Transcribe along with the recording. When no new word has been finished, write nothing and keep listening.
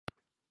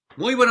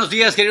Muy buenos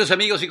días, queridos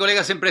amigos y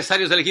colegas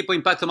empresarios del equipo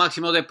Impacto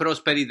Máximo de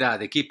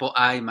Prosperidad, equipo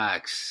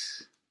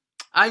IMAX.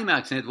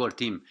 IMAX Network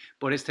Team.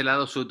 Por este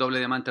lado, su doble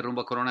diamante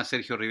rumbo a Corona,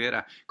 Sergio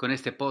Rivera, con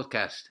este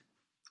podcast.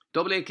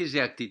 Doble X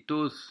de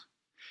actitud.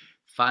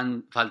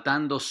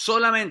 Faltando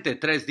solamente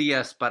 3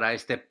 días para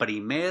este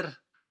primer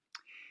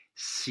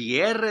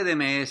cierre de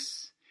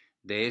mes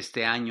de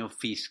este año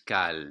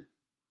fiscal.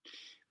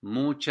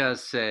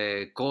 Muchas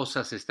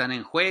cosas están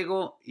en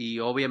juego y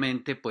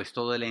obviamente pues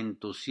todo el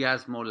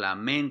entusiasmo, la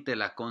mente,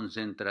 la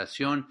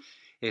concentración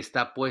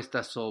está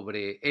puesta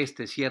sobre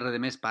este cierre de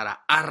mes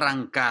para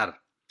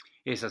arrancar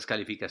esas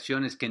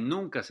calificaciones que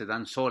nunca se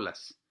dan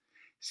solas,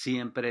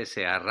 siempre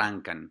se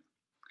arrancan.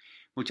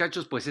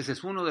 Muchachos, pues ese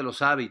es uno de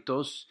los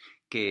hábitos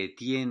que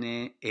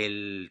tiene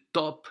el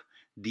top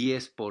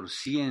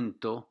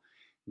 10%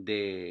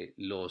 de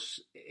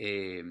los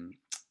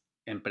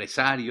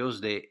empresarios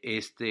de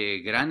este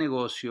gran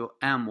negocio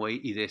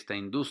Amway y de esta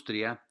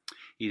industria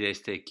y de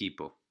este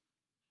equipo.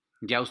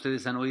 Ya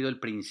ustedes han oído el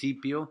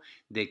principio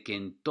de que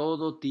en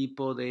todo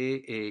tipo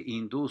de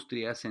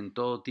industrias, en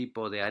todo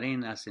tipo de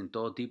arenas, en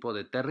todo tipo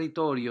de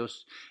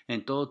territorios,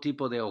 en todo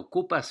tipo de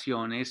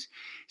ocupaciones,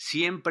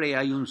 siempre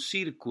hay un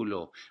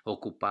círculo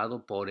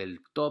ocupado por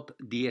el top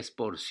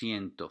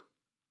 10%.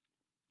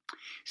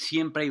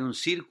 Siempre hay un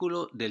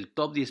círculo del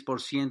top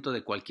 10%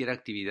 de cualquier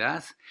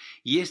actividad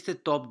y este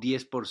top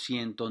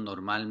 10%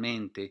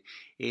 normalmente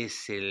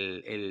es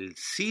el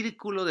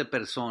círculo de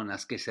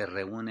personas que se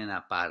reúnen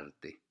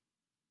aparte.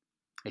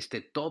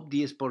 Este top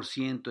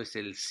 10% es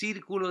el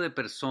círculo de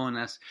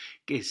personas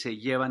que se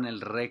llevan el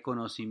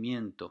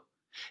reconocimiento.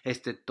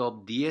 Este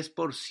top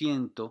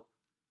 10%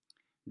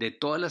 de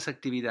todas las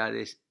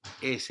actividades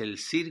es el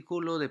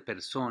círculo de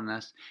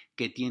personas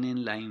que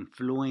tienen la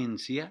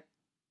influencia,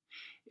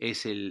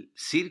 es el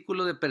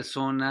círculo de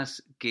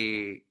personas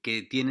que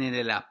tienen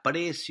el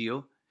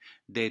aprecio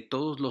de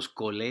todos los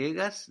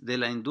colegas de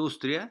la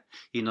industria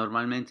y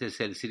normalmente es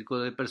el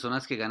círculo de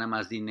personas que gana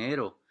más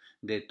dinero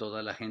de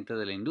toda la gente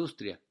de la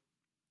industria.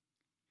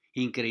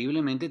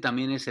 Increíblemente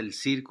también es el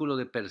círculo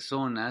de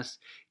personas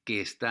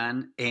que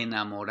están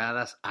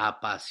enamoradas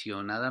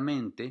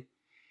apasionadamente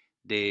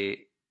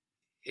de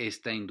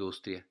esta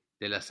industria,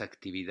 de las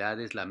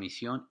actividades, la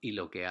misión y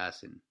lo que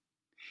hacen.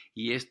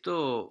 Y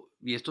esto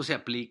se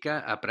aplica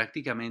a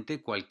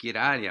prácticamente cualquier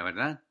área,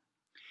 ¿verdad?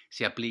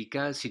 Se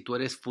aplica si tú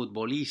eres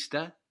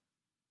futbolista,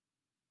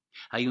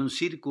 hay un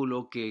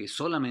círculo que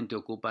solamente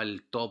ocupa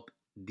el top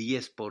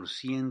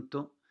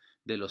 10%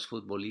 de los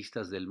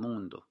futbolistas del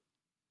mundo.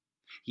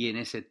 Y en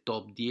ese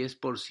top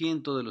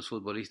 10% de los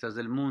futbolistas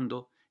del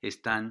mundo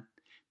están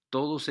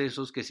todos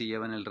esos que se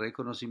llevan el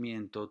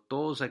reconocimiento,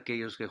 todos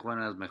aquellos que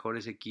juegan a los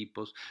mejores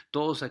equipos,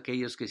 todos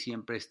aquellos que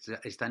siempre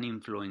están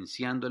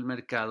influenciando el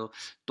mercado,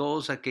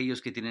 todos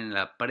aquellos que tienen el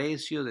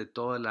aprecio de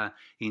toda la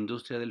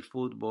industria del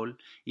fútbol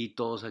y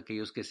todos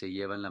aquellos que se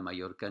llevan la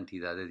mayor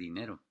cantidad de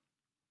dinero.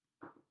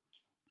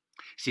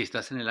 Si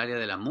estás en el área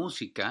de la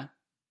música,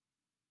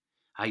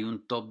 hay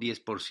un top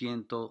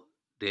 10%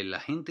 de la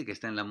gente que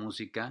está en la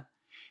música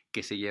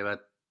que se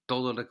lleva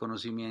todo el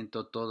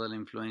reconocimiento, toda la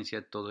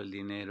influencia, todo el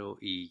dinero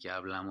y ya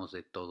hablamos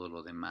de todo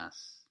lo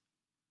demás.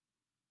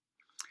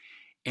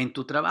 En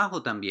tu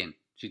trabajo también,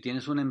 si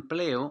tienes un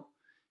empleo,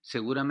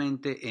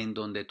 seguramente en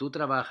donde tú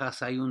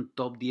trabajas hay un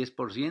top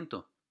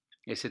 10%.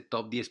 Ese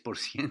top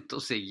 10%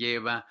 se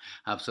lleva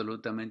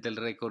absolutamente el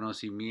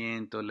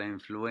reconocimiento, la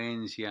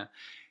influencia,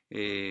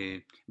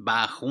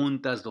 va a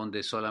juntas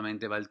donde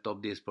solamente va el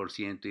top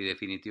 10% y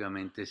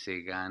definitivamente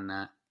se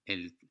gana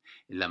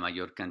la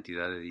mayor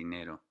cantidad de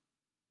dinero.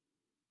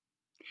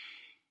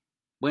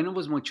 Bueno,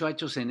 pues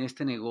muchachos, en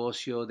este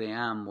negocio de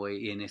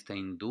Amway y en esta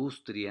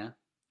industria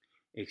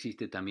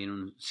existe también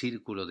un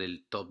círculo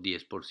del top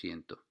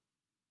 10%.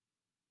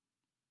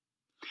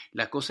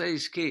 La cosa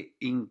es que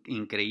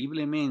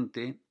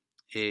increíblemente,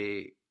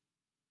 eh,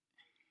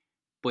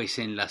 pues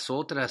en las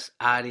otras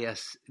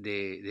áreas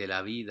de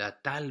la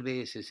vida, tal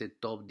vez ese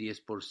top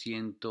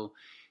 10%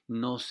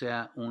 no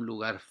sea un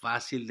lugar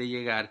fácil de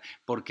llegar,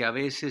 porque a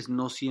veces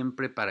no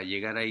siempre para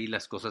llegar ahí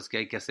las cosas que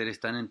hay que hacer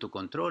están en tu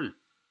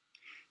control.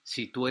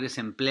 Si tú eres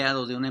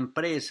empleado de una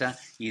empresa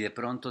y de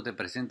pronto te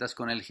presentas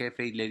con el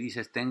jefe y le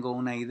dices, tengo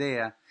una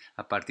idea,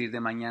 a partir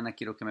de mañana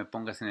quiero que me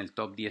pongas en el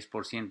top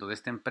 10% de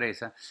esta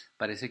empresa,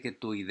 parece que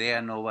tu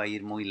idea no va a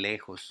ir muy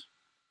lejos.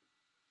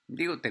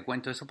 Digo, te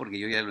cuento eso porque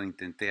yo ya lo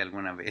intenté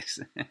alguna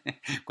vez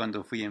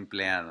cuando fui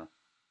empleado.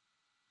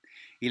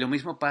 Y lo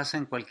mismo pasa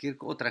en cualquier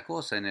otra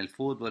cosa, en el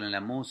fútbol, en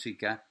la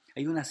música.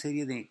 Hay una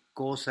serie de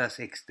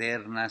cosas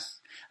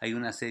externas, hay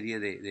una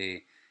serie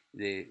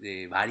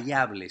de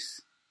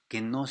variables que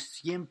no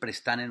siempre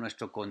están en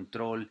nuestro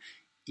control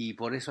y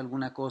por eso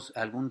alguna cosa,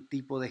 algún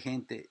tipo de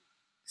gente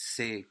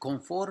se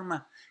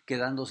conforma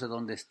quedándose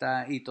donde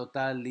está y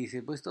total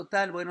dice, pues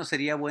total, bueno,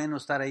 sería bueno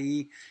estar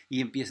ahí y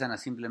empiezan a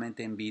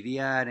simplemente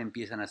envidiar,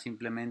 empiezan a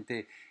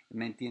simplemente,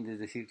 ¿me entiendes?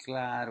 Decir,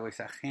 claro,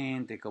 esa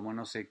gente, como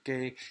no sé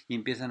qué, y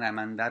empiezan a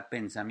mandar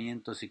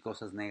pensamientos y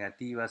cosas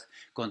negativas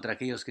contra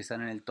aquellos que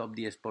están en el top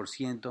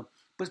 10%,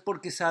 Pues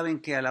porque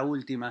saben que a la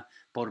última,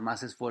 por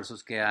más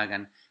esfuerzos que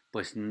hagan,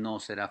 pues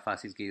no será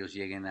fácil que ellos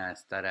lleguen a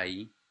estar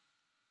ahí.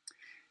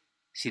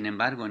 Sin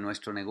embargo, en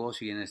nuestro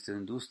negocio y en esta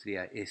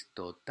industria es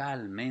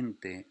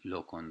totalmente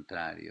lo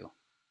contrario.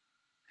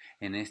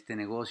 En este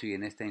negocio y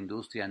en esta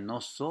industria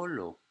no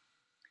solo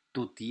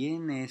tú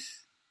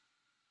tienes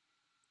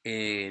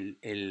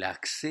el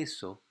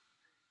acceso,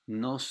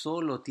 no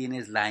solo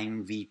tienes la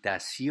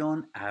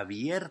invitación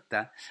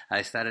abierta a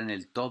estar en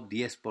el top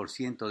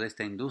 10% de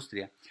esta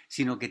industria,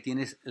 sino que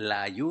tienes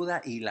la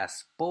ayuda y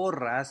las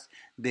porras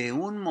de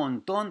un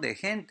montón de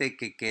gente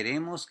que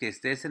queremos que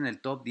estés en el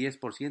top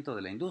 10%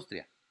 de la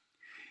industria.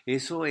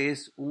 Eso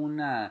es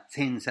una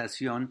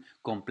sensación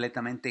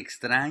completamente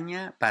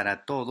extraña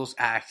para todos,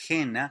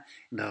 ajena,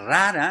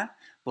 rara,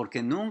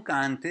 porque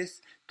nunca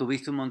antes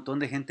tuviste un montón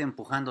de gente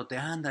empujándote,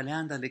 ándale,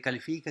 ándale,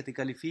 califícate,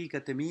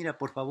 califícate, mira,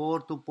 por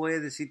favor, tú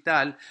puedes y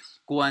tal,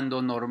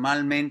 cuando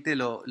normalmente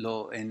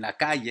en la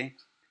calle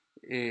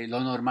lo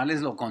normal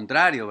es lo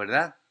contrario,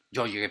 ¿verdad?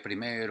 Yo llegué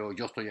primero,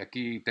 yo estoy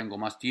aquí, tengo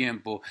más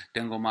tiempo,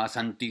 tengo más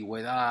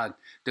antigüedad,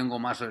 tengo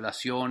más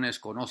relaciones,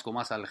 conozco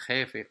más al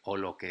jefe o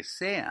lo que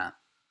sea.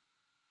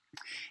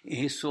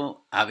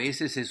 Eso a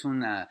veces es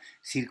una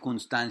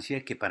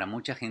circunstancia que para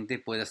mucha gente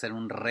puede ser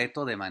un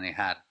reto de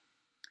manejar,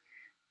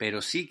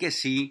 pero sí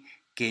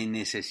que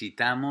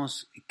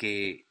necesitamos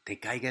que te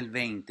caiga el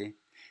 20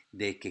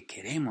 de que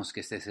queremos que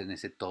estés en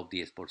ese top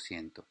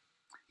 10%.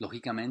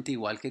 Lógicamente,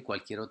 igual que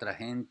cualquier otra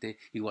gente,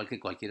 igual que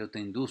cualquier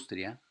otra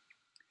industria,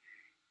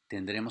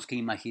 tendremos que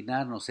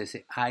imaginarnos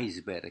ese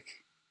iceberg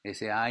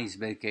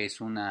que es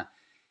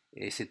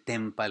ese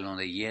témpano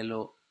de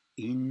hielo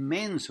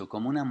inmenso,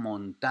 como una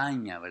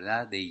montaña,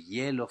 ¿verdad? De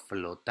hielo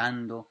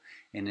flotando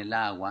en el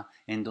agua,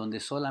 en donde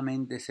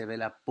solamente se ve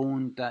la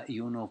punta y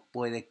uno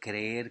puede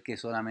creer que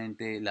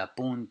solamente la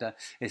punta,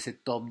 ese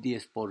top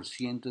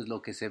 10% es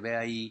lo que se ve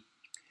ahí,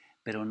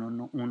 pero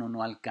uno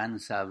no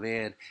alcanza a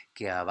ver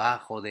que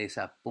abajo de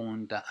esa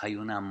punta hay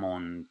una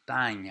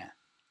montaña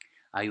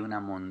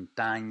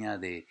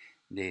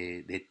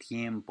de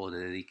tiempo,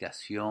 de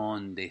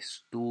dedicación, de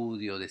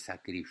estudio, de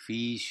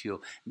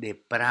sacrificio, de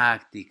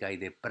práctica y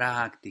de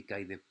práctica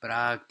y de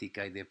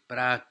práctica y de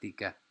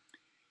práctica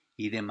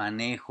y de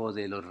manejo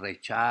de los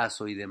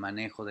rechazos y de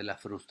manejo de la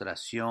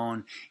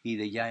frustración y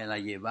de ya la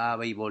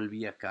llevaba y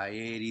volvía a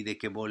caer y de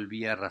que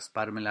volvía a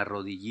rasparme las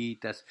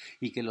rodillitas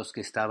y que los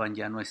que estaban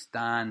ya no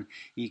están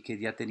y que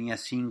ya tenía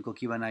 5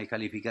 que iban a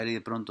calificar y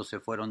de pronto se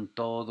fueron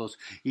todos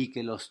y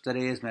que los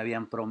 3 me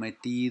habían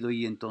prometido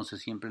y entonces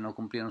siempre no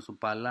cumplieron su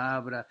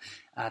palabra.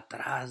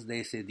 Atrás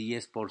de ese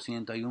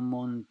 10% hay un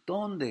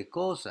montón de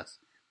cosas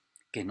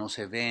que no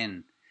se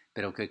ven,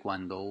 pero que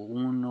cuando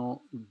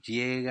uno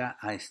llega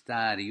a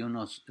estar y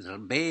uno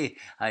ve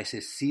a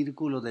ese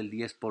círculo del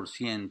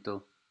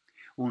 10%,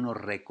 uno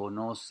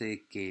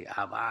reconoce que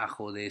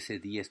abajo de ese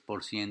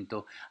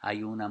 10%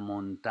 hay una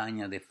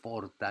montaña de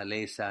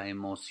fortaleza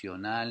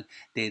emocional,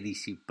 de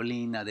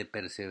disciplina, de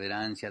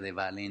perseverancia, de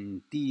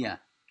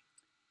valentía.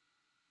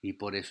 Y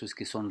por eso es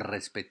que son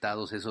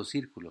respetados esos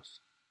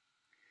círculos.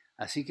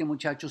 Así que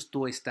muchachos,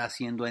 tú estás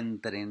siendo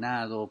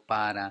entrenado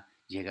para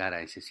llegar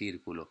a ese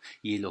círculo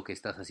y lo que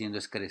estás haciendo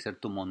es crecer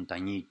tu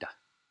montañita.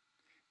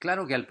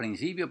 Claro que al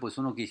principio pues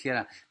uno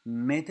quisiera,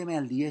 méteme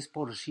al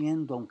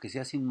 10% aunque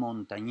sea sin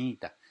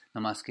montañita,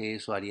 no más que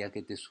eso haría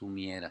que te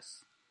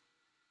sumieras.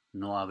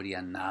 No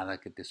habría nada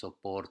que te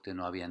soporte,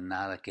 no habría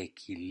nada que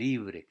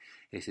equilibre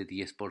ese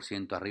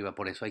 10% arriba,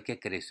 por eso hay que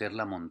crecer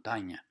la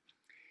montaña.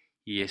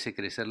 Y ese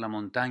crecer la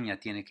montaña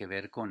tiene que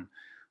ver con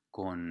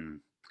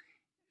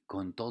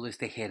con todo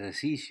este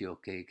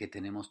ejercicio que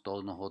tenemos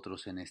todos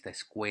nosotros en esta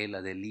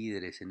escuela de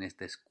líderes, en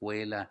esta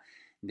escuela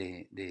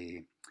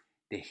de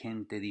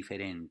gente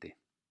diferente.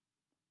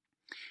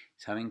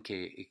 Saben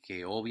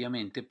que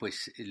obviamente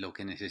pues lo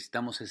que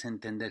necesitamos es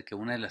entender que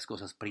una de las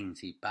cosas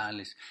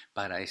principales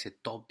para ese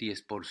top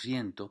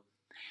 10%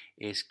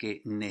 es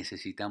que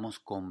necesitamos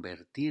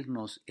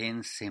convertirnos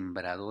en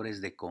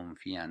sembradores de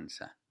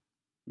confianza.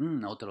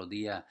 Otro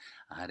día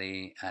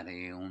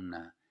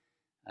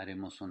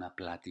haremos una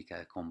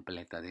plática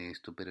completa de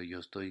esto, pero yo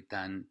estoy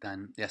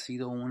ha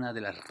sido una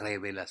de las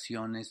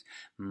revelaciones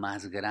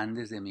más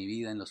grandes de mi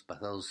vida en los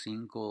pasados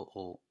 5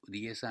 o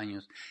 10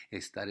 años,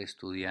 estar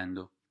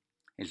estudiando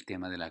el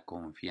tema de la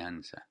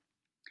confianza.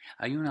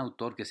 Hay un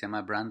autor que se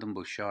llama Brandon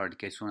Bouchard,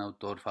 que es un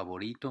autor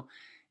favorito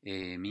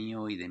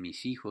mío y de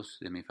mis hijos,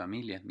 de mi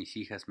familia. Mis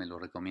hijas me lo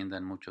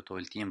recomiendan mucho todo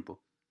el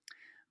tiempo.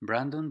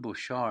 Brandon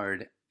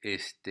Bouchard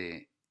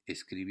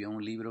escribió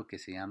un libro que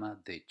se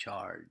llama The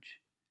Charge.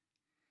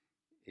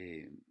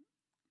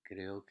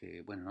 Creo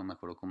que, bueno, no me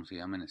acuerdo cómo se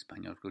llama en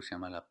español, creo que se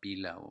llama la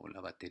pila o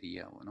la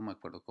batería, o no me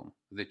acuerdo cómo,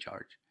 The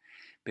Charge.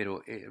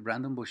 Pero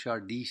Brandon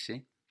Bouchard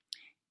dice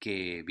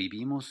que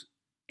vivimos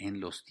en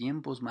los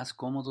tiempos más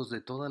cómodos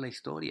de toda la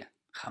historia.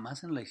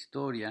 Jamás en la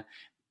historia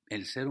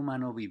el ser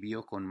humano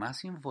vivió con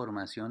más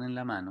información en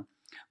la mano,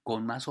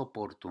 con más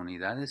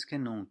oportunidades que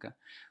nunca,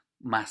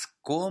 más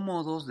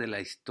cómodos de la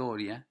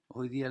historia.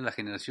 Hoy día la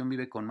generación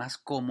vive con más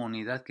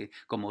comodidad que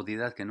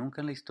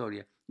nunca en la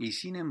historia y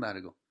sin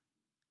embargo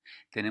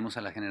Tenemos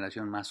a la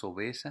generación más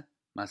obesa,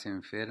 más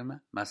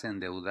enferma, más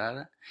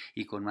endeudada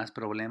y con más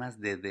problemas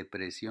de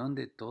depresión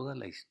de toda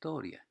la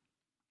historia.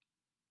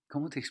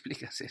 ¿Cómo te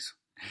explicas eso?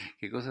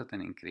 Qué cosa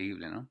tan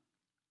increíble, ¿no?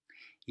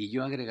 Y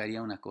yo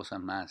agregaría una cosa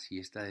más, y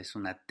esta es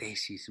una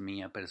tesis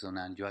mía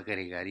personal, yo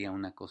agregaría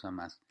una cosa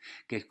más,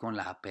 que es con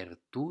la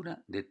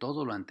apertura de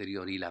todo lo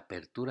anterior y la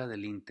apertura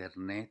del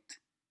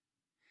Internet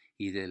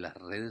y de las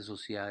redes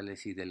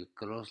sociales y del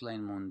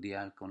crossline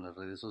mundial con las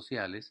redes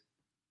sociales,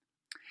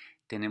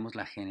 tenemos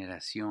la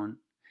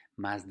generación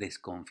más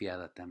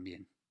desconfiada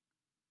también.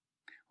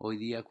 Hoy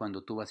día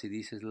cuando tú vas y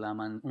dices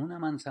una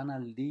manzana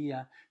al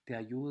día te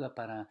ayuda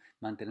para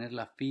mantener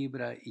la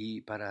fibra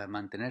y para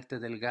mantenerte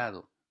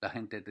delgado, la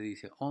gente te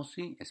dice, oh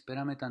sí,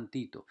 espérame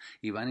tantito.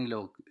 Y van y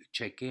lo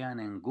chequean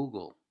en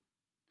Google.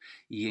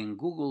 Y en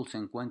Google se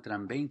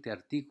encuentran 20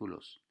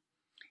 artículos.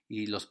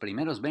 Y los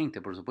primeros 20,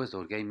 por supuesto,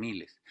 porque hay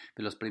miles.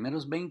 Pero los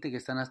primeros 20 que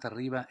están hasta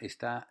arriba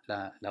está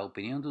la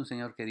opinión de un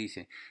señor que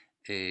dice,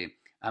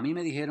 a mí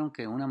me dijeron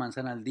que una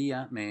manzana al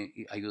día me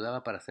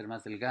ayudaba para ser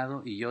más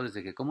delgado y yo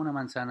desde que como una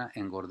manzana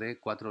engordé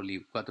 4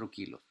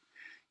 kilos.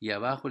 Y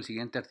abajo el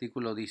siguiente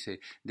artículo dice,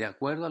 de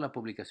acuerdo a la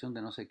publicación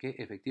de no sé qué,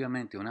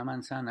 efectivamente una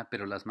manzana,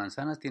 pero las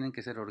manzanas tienen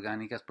que ser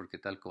orgánicas porque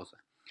tal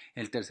cosa.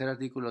 El tercer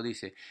artículo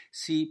dice,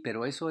 sí,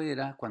 pero eso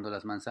era cuando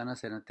las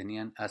manzanas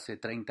tenían hace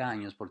 30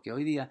 años, porque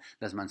hoy día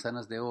las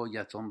manzanas de hoy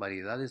ya son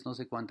variedades no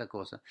sé cuánta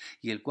cosa.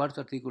 Y el cuarto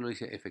artículo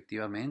dice,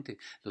 efectivamente,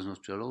 los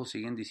nutriólogos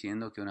siguen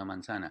diciendo que una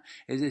manzana.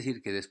 Es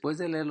decir, que después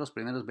de leer los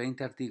primeros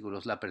 20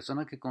 artículos, la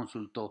persona que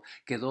consultó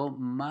quedó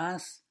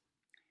más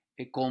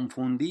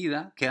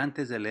confundida que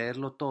antes de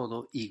leerlo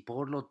todo y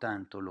por lo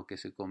tanto lo que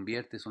se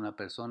convierte es una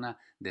persona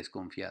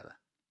desconfiada.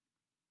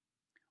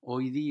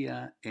 Hoy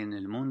día en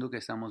el mundo que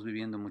estamos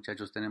viviendo,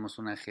 muchachos, tenemos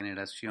una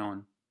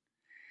generación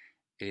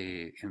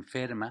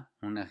enferma,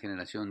 una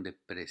generación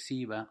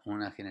depresiva,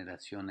 una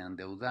generación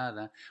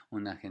endeudada,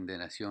 una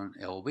generación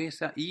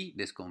obesa y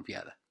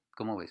desconfiada.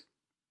 ¿Cómo ves?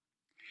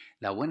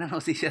 La buena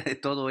noticia de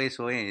todo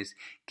eso es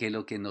que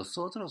lo que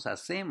nosotros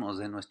hacemos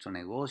de nuestro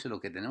negocio, lo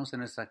que tenemos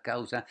en nuestra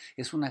causa,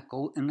 es una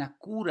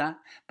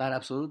cura para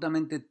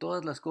absolutamente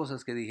todas las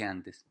cosas que dije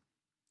antes.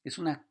 Es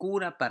una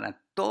cura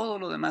para todo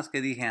lo demás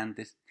que dije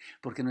antes,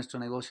 porque nuestro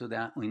negocio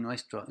da, y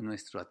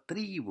nuestra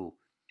tribu,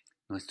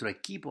 nuestro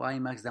equipo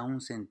IMAX da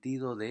un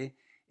sentido de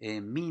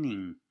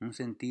meaning, un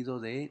sentido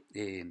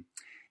de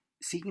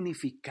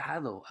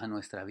significado a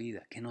nuestra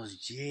vida, que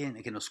nos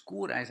llene, que nos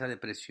cura esa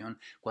depresión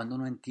cuando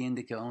uno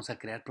entiende que vamos a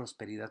crear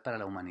prosperidad para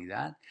la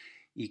humanidad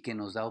y que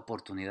nos da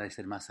oportunidad de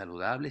ser más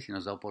saludables y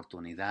nos da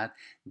oportunidad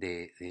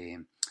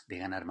de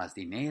ganar más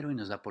dinero y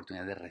nos da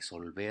oportunidad de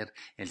resolver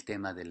el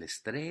tema del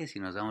estrés y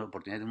nos da una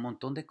oportunidad de un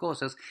montón de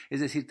cosas.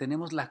 Es decir,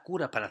 tenemos la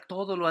cura para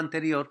todo lo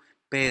anterior,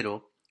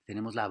 pero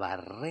tenemos la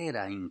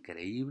barrera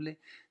increíble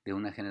de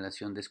una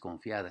generación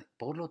desconfiada.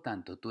 Por lo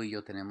tanto, tú y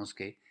yo tenemos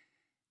que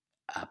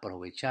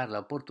aprovechar la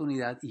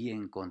oportunidad y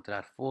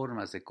encontrar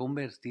formas de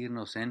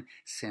convertirnos en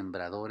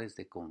sembradores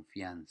de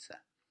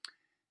confianza.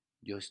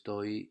 Yo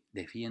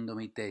defiendo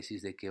mi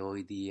tesis de que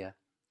hoy día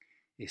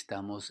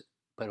estamos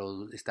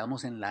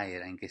en la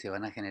era en que se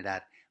van a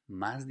generar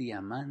más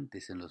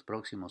diamantes en los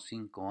próximos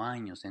 5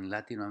 años en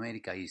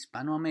Latinoamérica e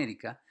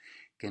Hispanoamérica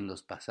que en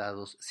los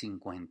pasados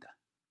 50.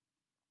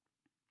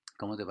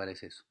 ¿Cómo te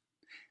parece eso?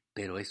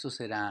 Pero eso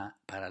será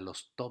para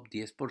los top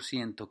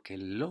 10% que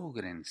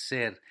logren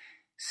ser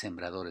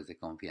sembradores de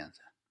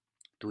confianza.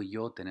 Tú y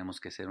yo tenemos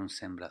que ser un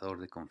sembrador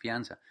de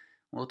confianza.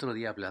 Otro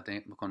día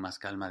hablaré con más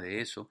calma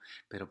de eso,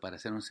 pero para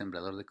ser un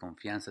sembrador de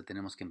confianza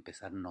tenemos que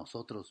empezar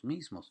nosotros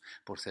mismos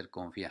por ser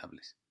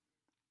confiables.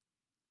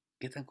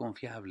 ¿Qué tan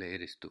confiable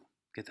eres tú?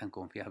 ¿Qué tan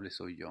confiable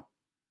soy yo?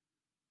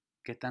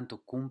 ¿Qué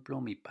tanto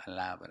cumplo mi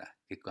palabra?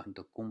 ¿Qué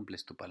cuánto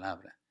cumples tu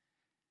palabra?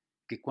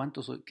 ¿Qué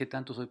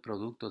tanto soy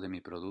producto de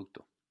mi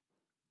producto?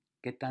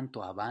 ¿Qué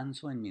tanto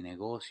avanzo en mi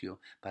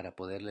negocio para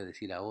poderle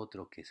decir a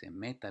otro que se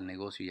meta al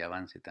negocio y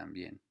avance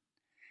también?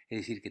 Es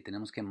decir, que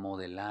tenemos que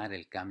modelar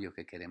el cambio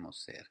que queremos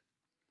ser.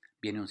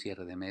 Viene un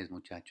cierre de mes,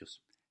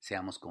 muchachos.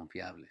 Seamos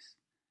confiables.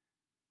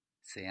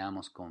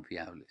 Seamos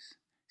confiables.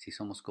 Si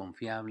somos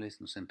confiables,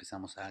 nos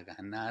empezamos a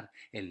ganar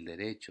el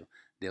derecho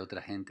de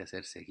otra gente a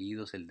ser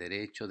seguidos, el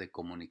derecho de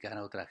comunicar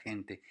a otra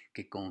gente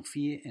que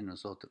confíe en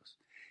nosotros.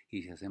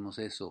 Y si hacemos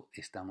eso,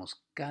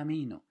 estamos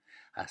camino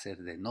a ser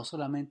no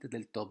solamente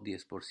del top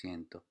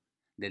 10%,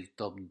 del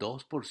top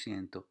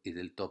 2% y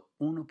del top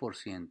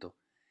 1%,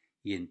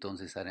 y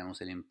entonces haremos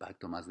el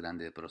impacto más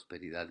grande de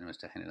prosperidad de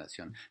nuestra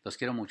generación. Los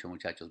quiero mucho,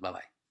 muchachos. Bye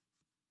bye.